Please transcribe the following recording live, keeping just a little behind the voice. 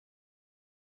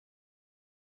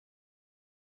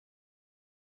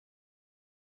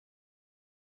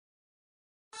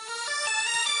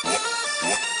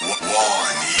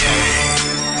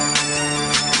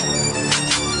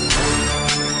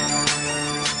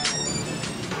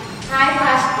Hi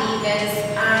Posh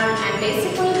Divas. I'm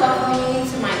basically welcoming you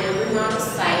to my new remodel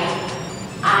site.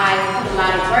 I put a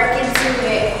lot of work into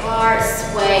it, hard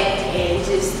sweat, and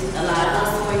just a lot of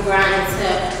hustle and grind into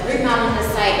remodeling the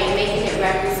site and making it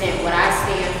represent what I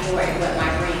stand for and what my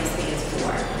brand stands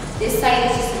for. This site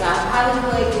is just about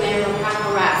Hollywood, glamour,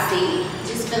 paparazzi,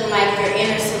 just feeling like you're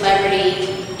inner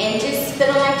celebrity and just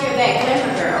feeling like you're that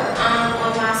glamour girl.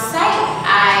 On my site,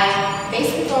 I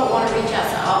basically want to reach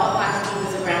out to all the Posh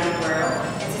Divas around the world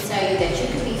and to tell you that you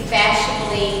can be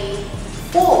fashionably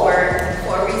forward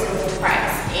for a reasonable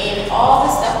price. And all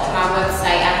the stuff on my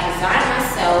website I've designed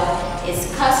myself.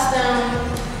 It's custom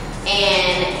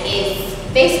and it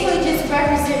basically just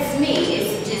represents me.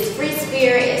 It's just free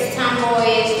spirit, it's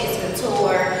tomboyish, it's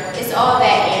couture, it's all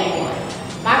that in one.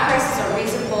 My prices are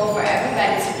reasonable for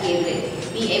everybody to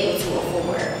be able to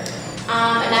afford.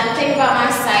 Another thing about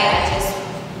my site, I just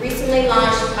recently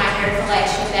launched my hair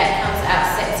collection that comes out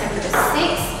September the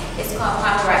 6th. It's called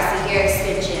Paparazzi Hair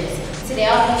Extensions. Today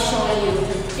I'll be showing you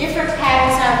different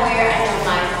patterns I wear. I know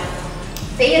my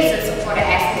fans and supporters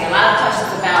ask me a lot of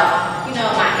questions about,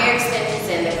 my hair extensions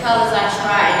and the colors I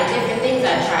try and the different things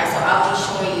I try. So I'll be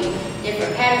showing you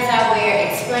different patterns I wear,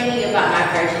 explaining about my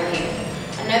virgin hair.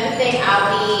 Another thing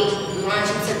I'll be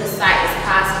launching to the site is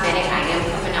cosmetic. I am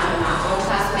coming out with my own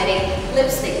cosmetic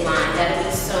lipstick line that'll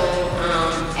be soon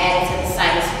added to the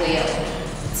site as well.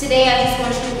 Today I just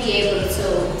want you to be able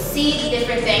to see the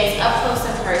different things up close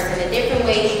in person, the different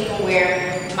ways you can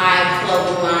wear my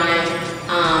clothing line.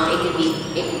 It could be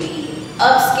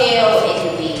upscale, it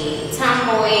could be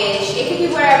tomboyish, it could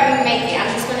be wherever you make it. I'm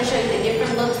just going to show you the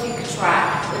different looks you can try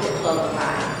with the clothing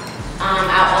line.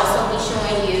 I'll also be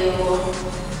showing you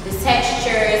the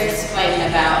textures, explaining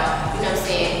about,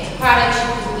 products you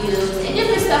can use, and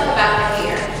different stuff about the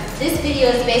hair. This video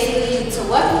is basically to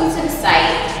welcome you to the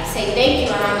site, say thank you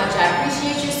and how much I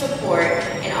appreciate your support,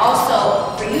 and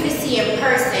also for you to see in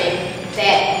person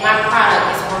that my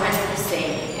product is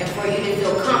 100% and for you to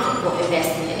feel comfortable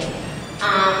investing in it.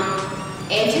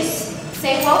 And just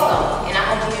say welcome, and I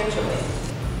hope you enjoy it.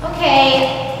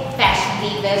 Okay, Fashion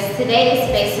Divas, today is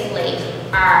basically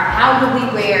our how do we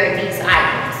wear these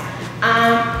items.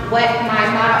 What my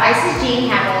model Isis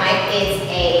Jean have on is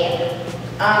a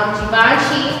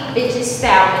Givenchy Bitches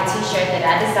Style t-shirt that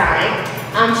I designed.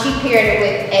 She paired it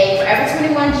with a Forever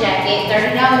 21 jacket,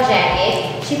 $30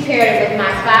 jacket. She paired it with my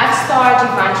 5-star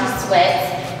Givenchy sweats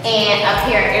and a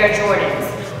pair of Air Jordans.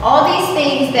 All these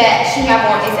things that she have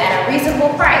on is at a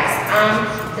reasonable price.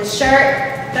 The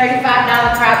shirt, $35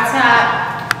 crop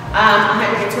top,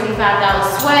 $125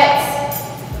 sweats,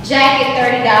 jacket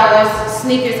 $30,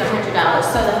 sneakers $100.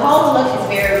 So the whole look is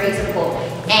very reasonable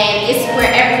and it's where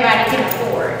everybody can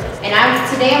afford. And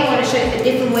today I'm going to show you the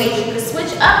different ways you can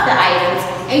switch up the items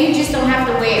and you just don't have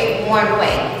to wear it one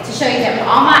way. To show you that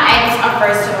all my items are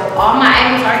versatile, all my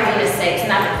items are unisex,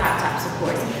 not the crop tops of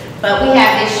course. But we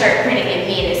have this shirt printed in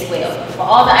men as well. But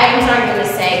all the items are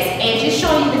unisex and just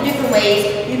showing you the different ways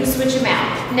you can switch them out.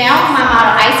 Now my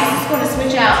model Isis is going to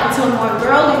switch out into a more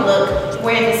girly look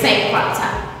wearing the same crop top.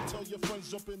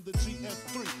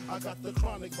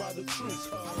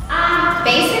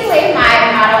 Basically my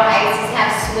model Isis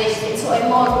have switched into a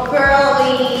more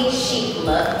girly chic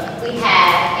look. We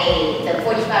have the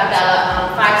 $45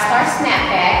 5-star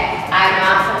snapback. I'm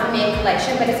out for the men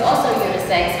collection, but it's also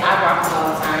unisex. I rock them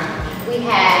all the time. We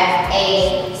have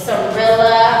a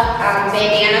Sorilla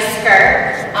bandana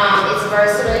skirt. It's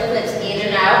versatile, it flips in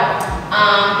and out.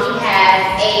 We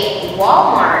have a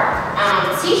Walmart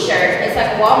t-shirt. It's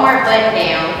like a Walmart button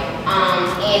down.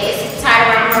 And it's tied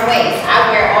around her waist.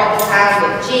 I wear it all the time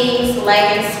with jeans,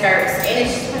 leggings, skirts, and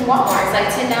it's just from Walmart. It's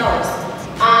like $10.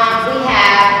 We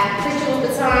have Christian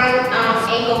Louboutin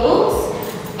ankle boots,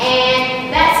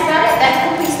 and that's about it.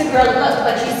 That completes the girl look.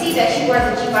 But you see that she wears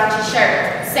a Givenchy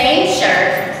shirt, same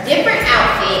shirt, different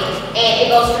outfit, and it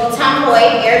goes from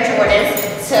tomboy Air Jordans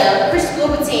to Christian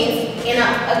Louboutins in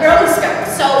a girly skirt.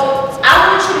 So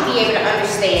I want you to be able to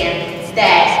understand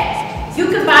that you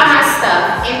can buy my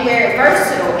stuff and wear it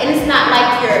versatile, and it's not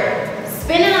like you're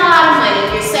spending a lot of money,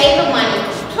 you're saving money,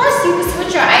 plus you can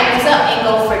switch your items up and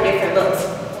go for different looks.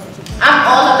 I'm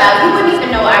all about, you wouldn't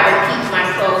even know I repeat my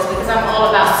clothes because I'm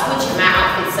all about switching my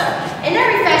outfits up. And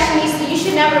every fashionista, you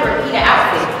should never repeat an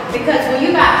outfit because when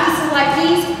you got pieces like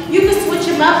these, you can switch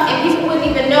them up and people wouldn't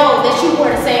even know that you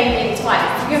wore the same thing twice.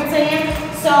 You get what I'm saying?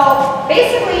 So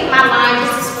basically my line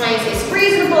just explains it's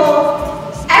reasonable,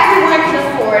 everyone can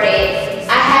afford it.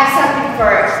 I have something for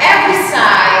every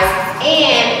size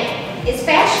and it's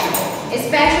fashionable. It's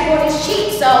fashionable and it's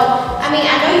cheap. So, I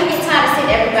know you get tired of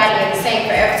seeing everybody in the same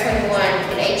Forever 21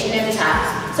 and H&M tops.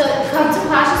 So come to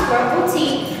Posh's World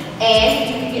Boutique and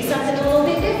you can get something a little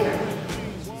bit different.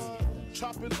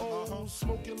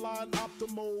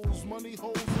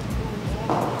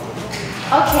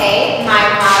 Okay, my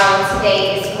model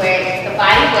today is wearing the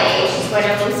body wave. She's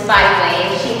wearing a loose body wave.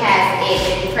 She has it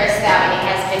been pressed out and it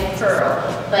has been curled.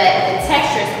 But the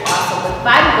texture is awesome. With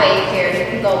body wave here, you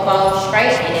can go bone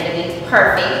straight and it'll be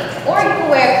perfect. Or you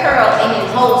can wear a curl and it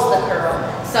holds the curl.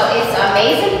 So it's an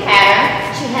amazing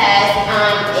pattern. She has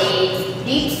a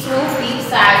deep swoop, deep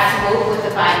side swoop with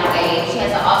the body wave. She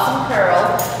has an awesome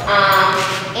curl.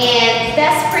 And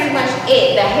that's pretty much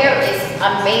it. The hair is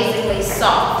amazingly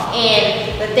soft.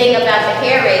 And the thing about the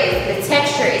hair is the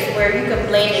texture is where you can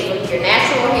blend it with your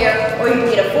natural hair, or you can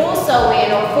get a full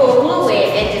sew-in or full glue-in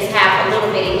and just have a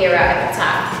little bit of hair out at the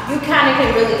top. You kind of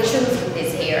can really choose with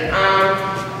this hair.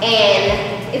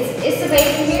 And it's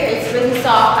amazing hair. It's really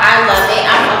soft. I love it.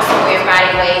 I'm also wearing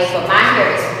body waves, but my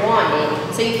hair is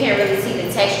wanded, so you can't really see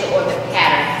the texture or the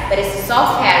pattern. But it's a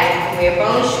soft pattern. You can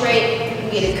wear bone straight.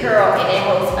 Get a curl and it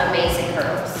holds amazing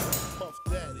curls.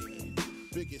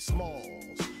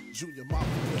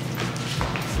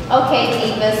 Okay,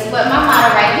 divas, what my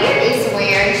model right here is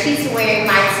wearing, she's wearing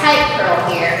my tight curl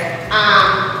hair.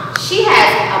 She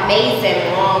has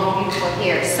amazing long, beautiful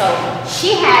hair. So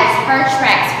she has her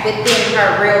tracks within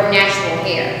her real natural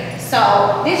hair.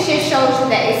 So this just shows you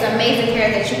that it's amazing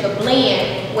hair that you could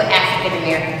blend with African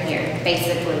American hair,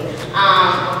 basically.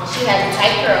 She has a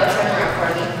tight curl, turn around for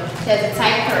me. She has a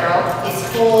tight curl. It's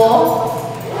full.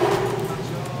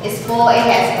 It's full. It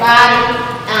has body.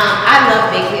 I love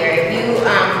big hair. If you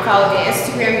follow me on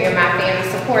Instagram, you're my family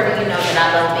supporter, you know that I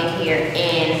love big hair.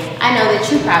 And I know that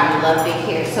you probably love big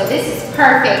hair. So this is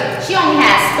perfect. She only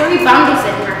has 3 bundles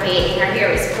in her head and her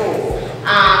hair is full.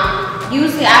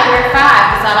 Usually I wear 5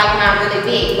 because I like mine really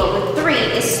big. But with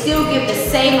 3, it still gives the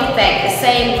same effect, the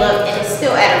same look, and it's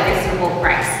still at a reasonable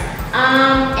price.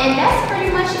 And that's pretty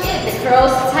much it. The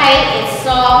curl's tight, it's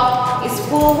soft, it's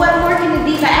full. What more can the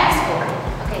diva ask for?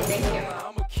 Okay, thank you.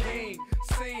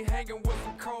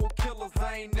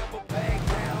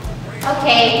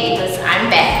 Okay, divas, I'm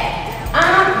back.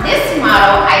 This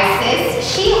model, Isis,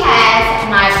 she has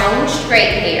my bone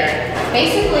straight hair.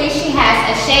 Basically, she has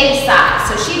a shaved side,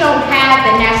 so she don't have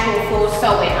the natural full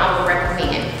sewing I would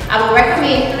recommend. I would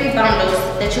recommend 3 bundles,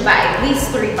 that you buy at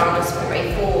least 3 bundles for a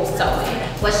full sewing.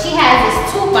 What she has is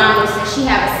 2 bundles and she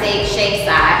have a shaved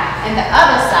side, and the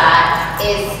other side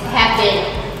have been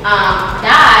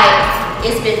dyed.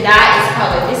 It's been dyed its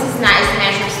color. This is not its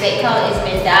natural state color. It's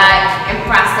been dyed and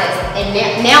processed, and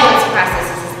now its process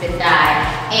has been dyed,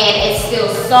 and it's still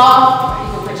soft. You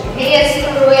can put your hands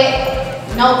through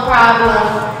it, no problem.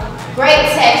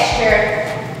 Great texture,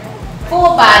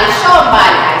 full body. Show a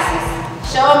body, Isis.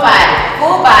 Show a body,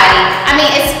 full body. I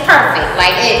mean, it's perfect.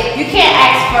 Like you can't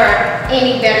ask for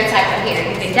any better type of hair.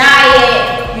 You can dye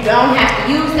it. You don't have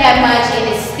to use that much, and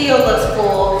it still looks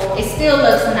full. It still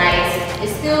looks nice.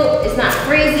 It's not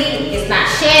frizzy. It's not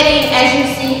shedding, as you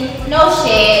see. No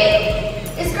shed.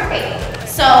 It's great.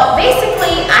 So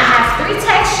basically, I have 3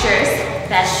 textures.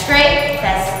 That's straight.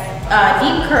 That's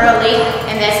deep curly,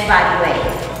 and that's body wave.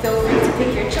 Feel free to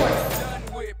pick your choice.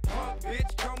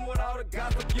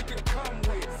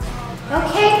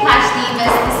 Okay, Posh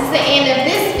Divas, this is the end of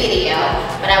this video,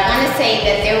 but I want to say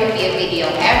that there will be a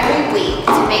video every week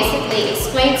to basically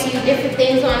explain to you different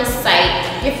things on the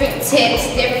site, different tips,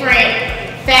 different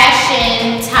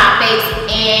fashion topics,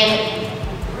 and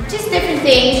just different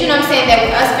things, you know what I'm saying, that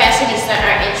us fashionistas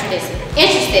are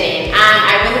interested in.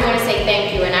 I really want to say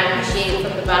thank you, and I appreciate it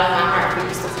from the bottom of my heart for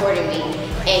you supporting me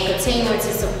and continuing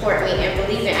to support me and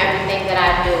believe in everything that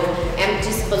I do, and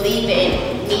just believe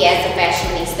in me as a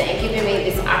fashionista and giving me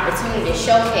this opportunity to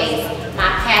showcase my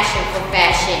passion for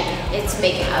fashion and to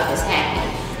making others happy.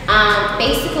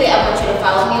 Basically, I want you to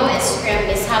follow me on Instagram,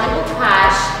 Miss Hollywood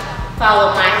Posh.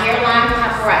 Follow my hairline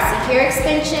paparazzi hair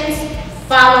extensions.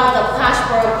 Follow the Posh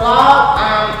World blog.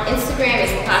 Instagram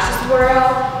is Posh's World.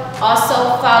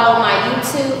 Also follow my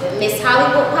YouTube, Miss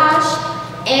Hollywood Posh.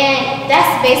 And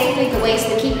that's basically the ways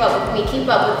to keep up with me, keep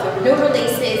up with the new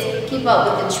releases, keep up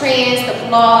with the trends, the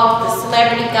blog, the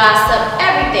celebrity gossip,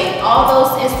 everything. All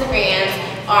those Instagrams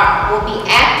will be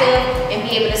active and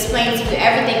be able to explain to you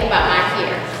everything about my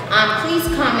hair. Please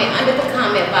comment under the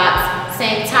comment box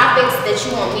saying topics that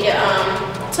you want me to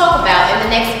talk about in the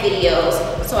next videos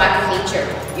so I can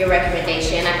meet your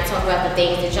recommendation. I can talk about the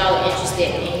things that y'all are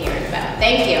interested in hearing about.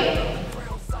 Thank you.